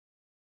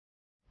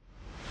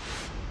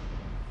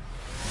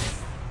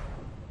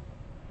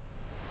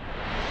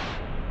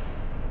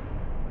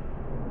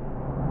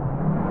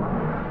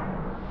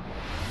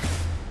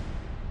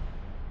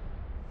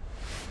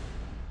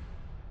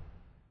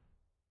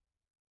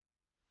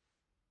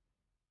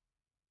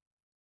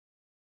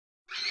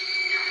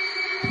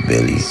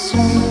belly.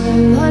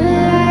 Someone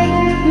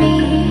like me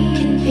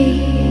can be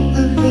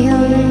a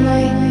real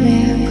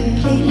nightmare,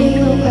 completely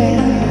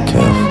aware.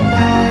 Careful.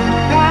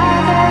 I'd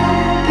rather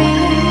be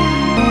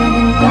more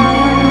than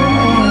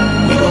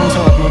dying. We don't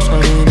talk much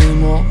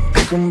anymore.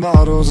 Broken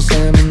bottles and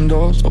slamming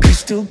doors, but we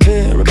still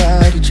care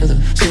about each other.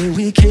 Say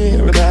we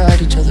care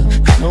about each other.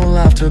 I know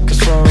life took us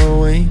far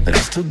away, but I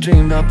still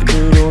dream about the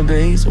good old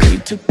days when we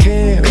took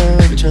care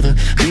of each other.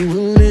 We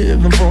were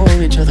living for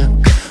each other.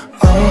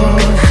 Oh,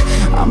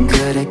 I'm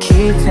good at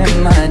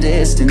keeping my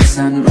distance.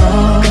 I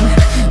know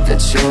that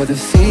you're the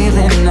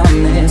feeling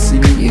I'm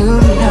missing. You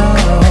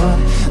know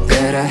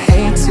that I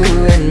hate to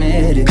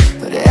admit it,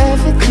 but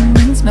everything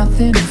means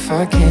nothing if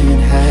I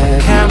can't have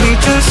it. Can we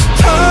just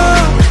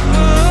talk?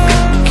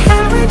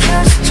 Can we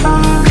just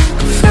talk?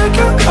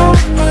 Figure out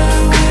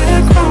where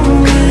we're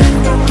going.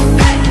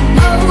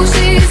 Oh,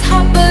 she's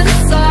hot but a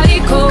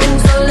psycho,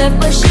 so left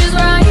but she's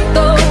right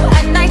though.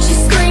 At night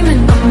she's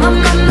screaming, my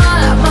mind.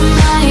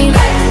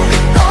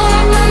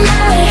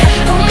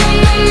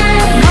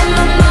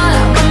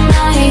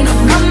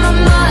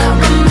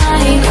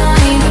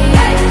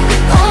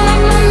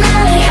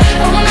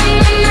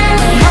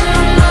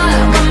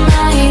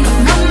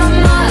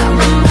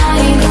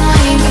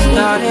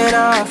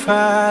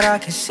 Right, I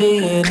can see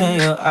it in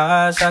your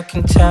eyes. I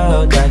can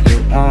tell that you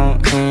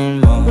want me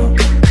more.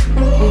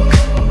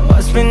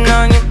 What's been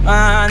on your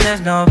mind?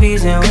 There's no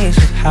reason we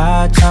should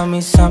hide. Tell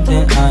me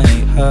something I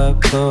ain't heard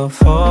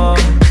before.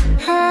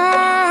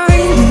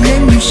 And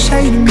then you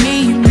say to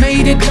me you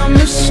made a dumb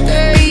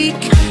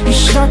mistake. You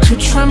start to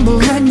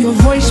tremble and your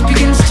voice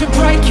begins to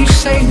break. You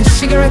say the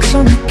cigarettes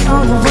on the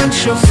counter weren't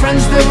your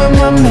friends, they were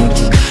my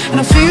mates. And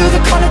I feel the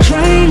color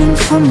draining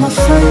from my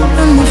phone,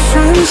 and my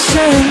friends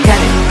say,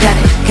 got it, got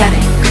it, got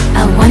it,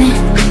 I want it.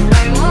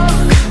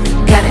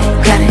 Got it,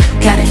 got it,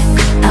 got it,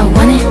 I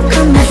want it. I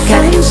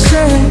got it,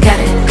 got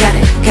it, got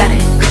it, got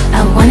it,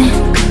 I want it.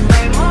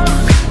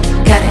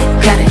 Got it,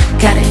 got it,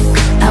 got it,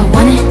 I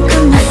want it.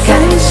 I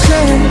got it.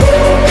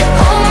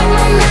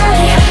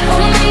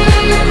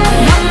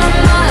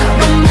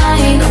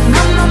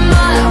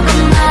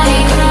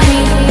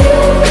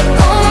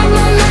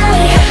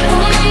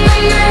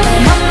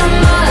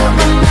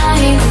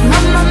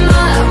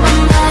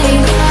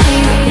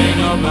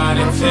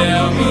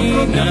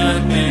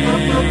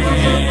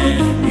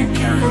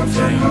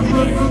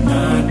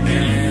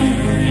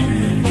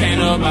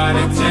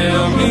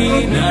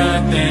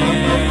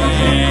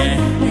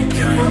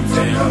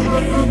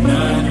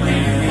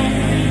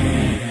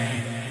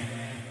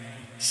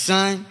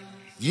 Son,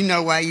 you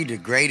know why you the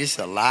greatest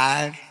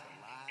alive?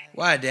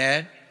 Why,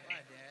 Dad?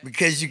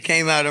 Because you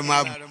came out of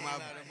my...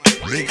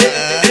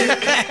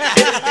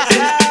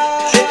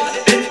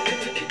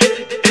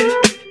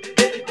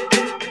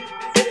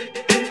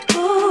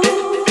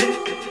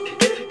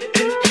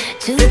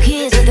 Two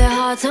kids with their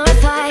hearts on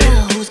fire.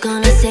 Who's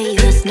gonna save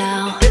us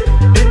now?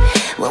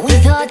 When we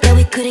thought that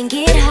we couldn't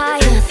get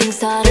higher, things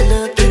started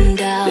looking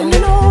down. you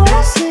know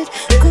I said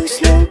go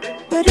slow,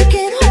 but it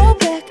can't hold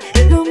back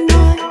no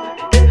more.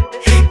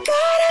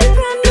 Got a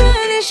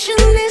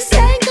premonition, this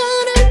ain't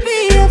gonna be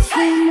a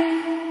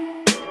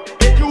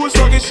thing. You was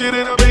talking shit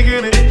in the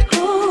beginning,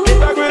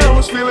 back when I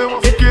was feeling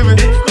unforgiving.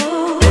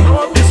 I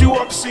know I miss you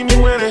walk to see me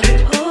winning.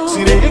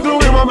 See the igloo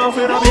in my mouth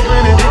and I be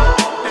grinning.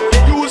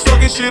 You was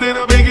talking shit in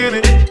the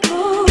beginning,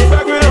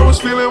 back when I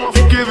was feeling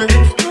unforgiving.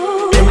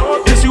 I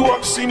know I miss you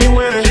walk to see me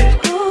winning.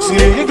 See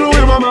the igloo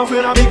in my mouth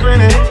and I be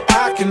grinning.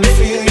 I can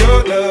feel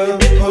your love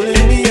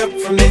pulling me up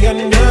from the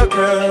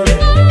underground.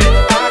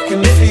 I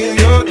can feel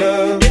your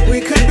love.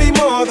 We could be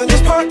more than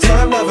just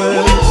part-time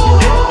lovers.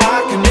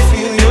 I can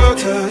feel your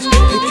touch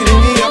picking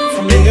me up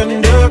from the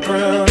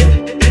underground.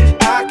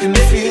 I can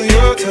feel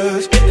your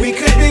touch. We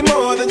could be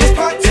more than just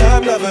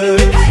part-time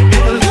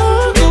lovers.